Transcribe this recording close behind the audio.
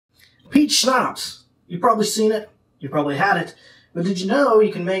Peach Schnapps. You've probably seen it, you probably had it, but did you know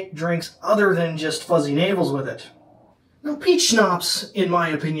you can make drinks other than just fuzzy navels with it? Now, Peach Schnapps, in my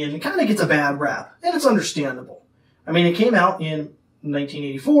opinion, kind of gets a bad rap, and it's understandable. I mean, it came out in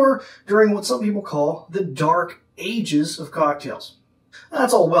 1984 during what some people call the dark ages of cocktails.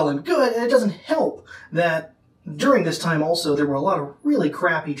 That's all well and good, and it doesn't help that during this time also there were a lot of really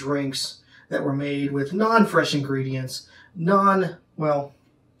crappy drinks that were made with non-fresh ingredients,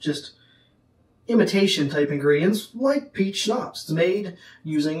 just imitation type ingredients like Peach Schnapps. It's made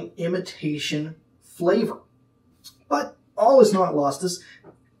using imitation flavor. But all is not lost. This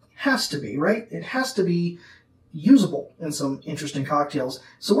has to be, right? It has to be usable in some interesting cocktails.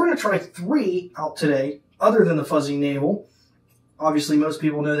 So we're going to try 3 out today, other than the Fuzzy Navel. Obviously, most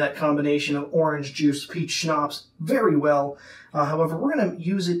people know that combination of orange juice, peach schnapps very well. However, we're going to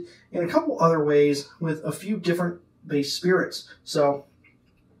use it in a couple other ways with a few different base spirits. So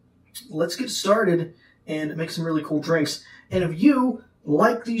let's get started and make some really cool drinks. And if you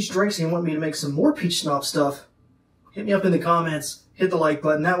like these drinks and you want me to make some more peach schnapps stuff, hit me up in the comments, hit the like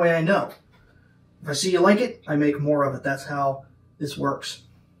button. That way I know. If I see you like it, I make more of it. That's how this works.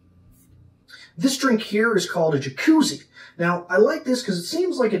 This drink here is called a jacuzzi. Now, I like this because it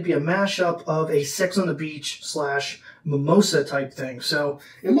seems like it'd be a mashup of a Sex on the Beach / mimosa type thing. So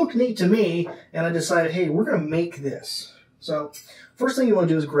it looked neat to me, and I decided, hey, we're going to make this. So first thing you want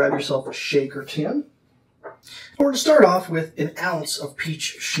to do is grab yourself a shaker tin. We're going to start off with an ounce of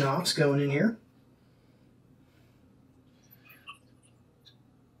peach schnapps going in here.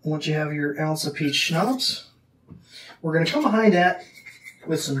 Once you have your ounce of peach schnapps, we're going to come behind that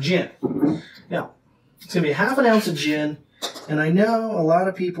with some gin. Now, it's going to be ½ an ounce of gin, and I know a lot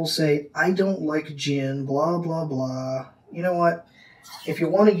of people say, I don't like gin, blah, blah, blah. You know what? If you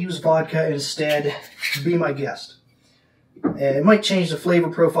want to use vodka instead, be my guest. It might change the flavor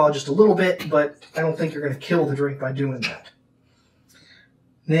profile just a little bit, but I don't think you're going to kill the drink by doing that.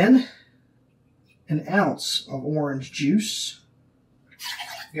 Then, an ounce of orange juice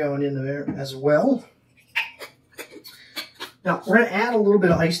going in there as well. Now, we're going to add a little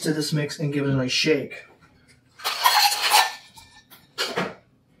bit of ice to this mix and give it a nice shake.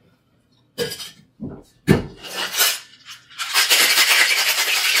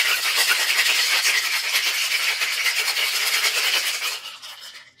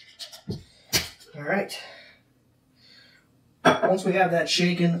 All right. Once we have that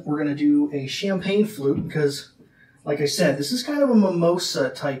shaken, we're going to do a champagne flute because, like I said, this is kind of a mimosa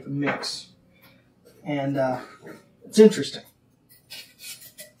type mix. And it's interesting.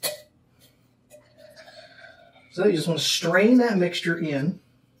 So you just want to strain that mixture in.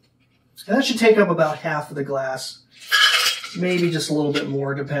 And that should take up about half of the glass. Maybe just a little bit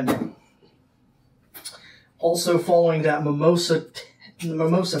more, depending. Also following that mimosa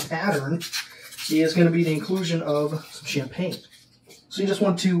pattern is going to be the inclusion of some champagne. So you just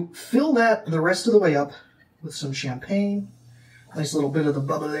want to fill that the rest of the way up with some champagne. Nice little bit of the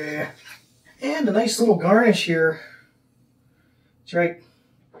bubbly. And a nice little garnish here. That's right.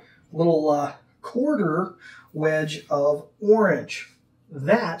 A little quarter wedge of orange.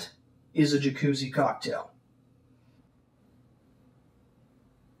 That is a jacuzzi cocktail.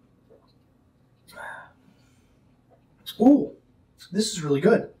 Ooh, this is really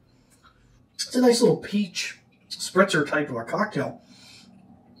good. It's a nice little peach spritzer type of a cocktail.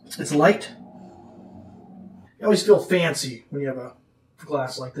 It's light. You always feel fancy when you have a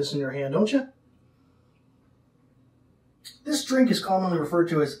glass like this in your hand, don't you? This drink is commonly referred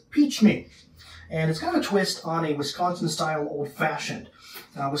to as Peach Me, and it's got a twist on a Wisconsin-style old-fashioned.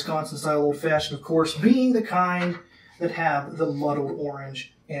 Wisconsin-style old-fashioned, of course, being the kind that have the muddled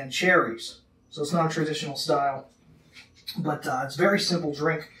orange and cherries. So it's not a traditional style, but it's a very simple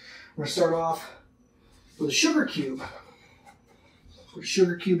drink. We're going to start off with a sugar cube. Put a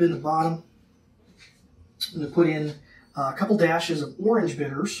sugar cube in the bottom. I'm going to put in a couple dashes of orange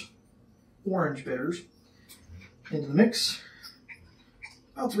bitters into the mix.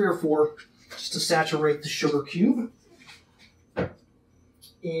 About 3 or 4, just to saturate the sugar cube.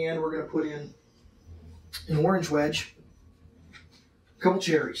 And we're going to put in an orange wedge, a couple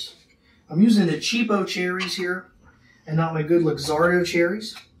cherries. I'm using the cheapo cherries here and not my good Luxardo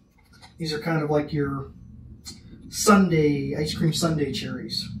cherries. These are kind of like your sundae, ice cream sundae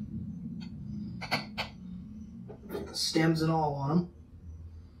cherries. Get the stems and all on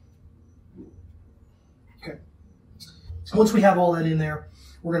them. Okay. Once we have all that in there,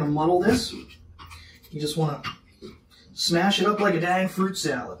 we're going to muddle this. You just want to smash it up like a dang fruit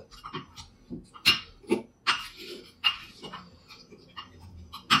salad.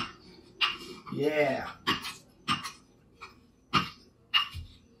 Yeah.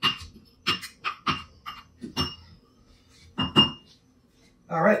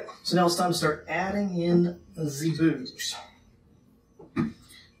 All right, so now it's time to start adding in the booze.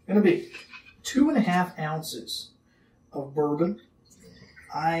 Gonna be 2.5 ounces of bourbon.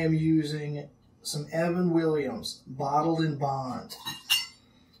 I am using some Evan Williams Bottled in Bond.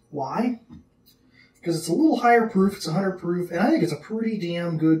 Why? Because it's a little higher proof, it's 100 proof, and I think it's a pretty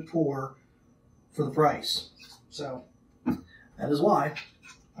damn good pour for the price. So that is why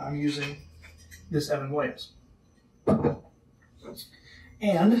I'm using this Evan Williams.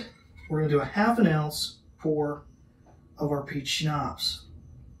 And we're going to do a 1/2 ounce pour of our Peach Schnapps.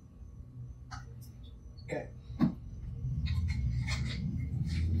 Okay.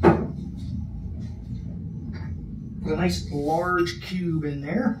 Put a nice large cube in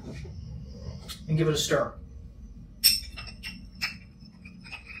there and give it a stir.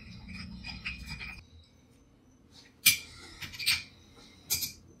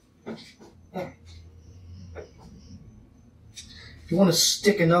 If you want to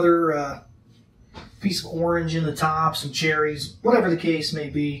stick another piece of orange in the top, some cherries, whatever the case may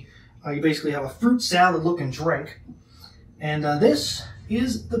be, you basically have a fruit salad looking drink. And this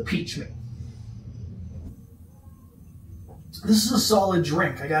is the Peach Me. This is a solid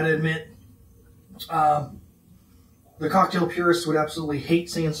drink, I gotta admit. The cocktail purists would absolutely hate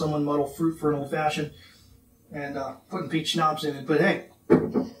seeing someone muddle fruit for an old fashioned and putting peach schnapps in it, but hey,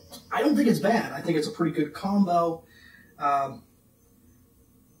 I don't think it's bad. I think it's a pretty good combo.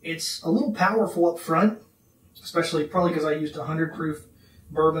 It's a little powerful up front, especially probably because I used 100 proof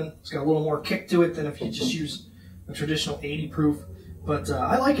bourbon. It's got a little more kick to it than if you just use a traditional 80 proof, but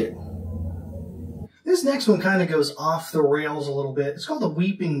I like it. This next one kind of goes off the rails a little bit. It's called the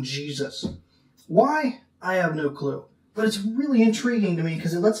Weeping Jesus. Why? I have no clue. But it's really intriguing to me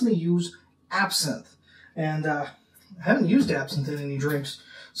because it lets me use absinthe. And I haven't used absinthe in any drinks,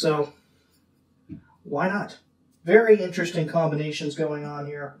 so why not? Very interesting combinations going on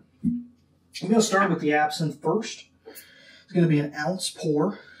here. I'm going to start with the absinthe first. It's going to be an ounce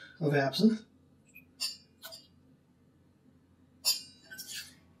pour of absinthe.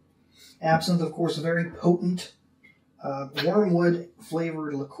 Absinthe, of course, a very potent wormwood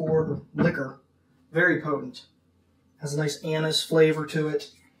flavored liquor. Very potent. Has a nice anise flavor to it.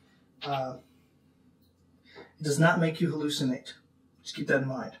 It does not make you hallucinate. Just keep that in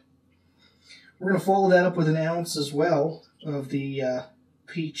mind. We're going to follow that up with an ounce as well of the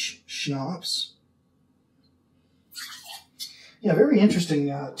Peach Schnapps. Yeah, very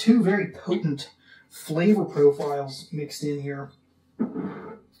interesting. Two very potent flavor profiles mixed in here.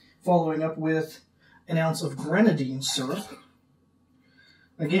 Following up with an ounce of grenadine syrup.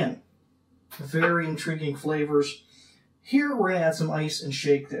 Again, very intriguing flavors. Here we're going to add some ice and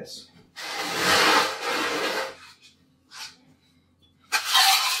shake this.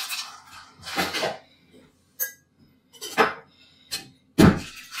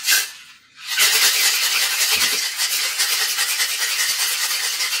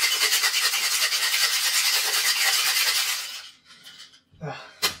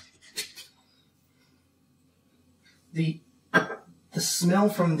 The smell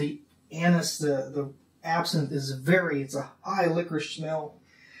from the anise, the absinthe is it's a high licorice smell,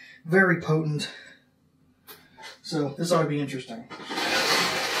 very potent. So this ought to be interesting.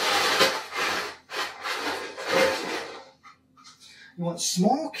 You want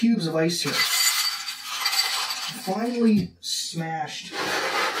small cubes of ice here. Finely smashed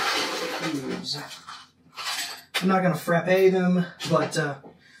cubes. I'm not going to frappe them, but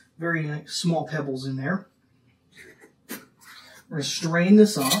very nice small pebbles in there. We're going to strain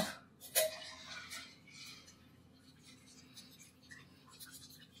this off.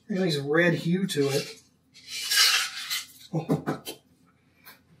 A nice red hue to it.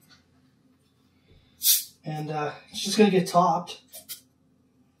 And it's just going to get topped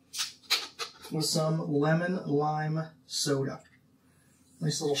with some lemon lime soda.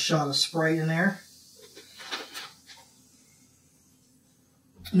 Nice little shot of Sprite in there.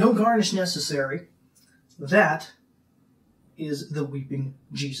 No garnish necessary. That is the Weeping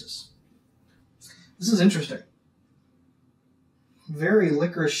Jesus. This is interesting. Very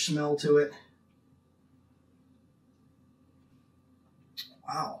licorice smell to it.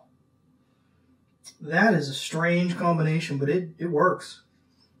 Wow. That is a strange combination, but it works.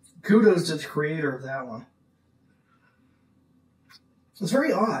 Kudos to the creator of that one. It's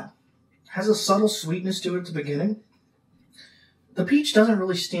very odd. It has a subtle sweetness to it at the beginning. The peach doesn't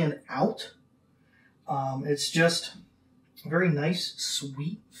really stand out. It's just a very nice,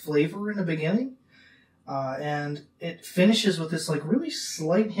 sweet flavor in the beginning. And it finishes with this like really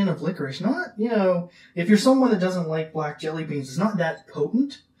slight hint of licorice. Not, if you're someone that doesn't like black jelly beans, it's not that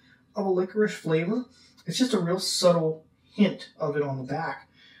potent of a licorice flavor. It's just a real subtle hint of it on the back.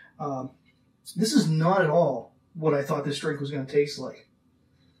 This is not at all what I thought this drink was going to taste like.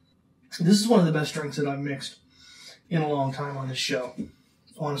 This is one of the best drinks that I've mixed in a long time on this show,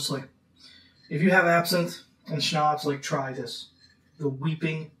 honestly. If you have absinthe and schnapps, like, try this. The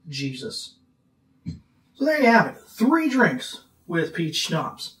Weeping Jesus. So there you have it. 3 drinks with peach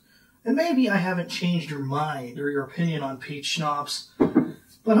schnapps. And maybe I haven't changed your mind or your opinion on peach schnapps,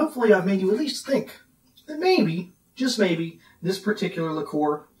 but hopefully I've made you at least think that maybe, just maybe, this particular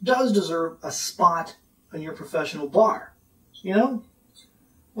liqueur does deserve a spot on your professional bar. You know?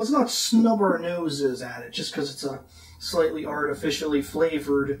 Let's not snub our noses at it just because it's a slightly artificially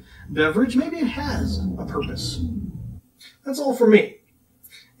flavored beverage. Maybe it has a purpose. That's all for me.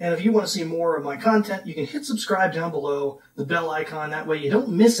 And if you want to see more of my content, you can hit subscribe down below, the bell icon. That way you don't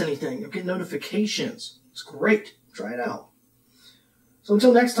miss anything. You'll get notifications. It's great. Try it out. So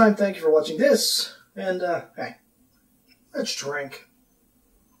until next time, thank you for watching this. And, hey, let's drink.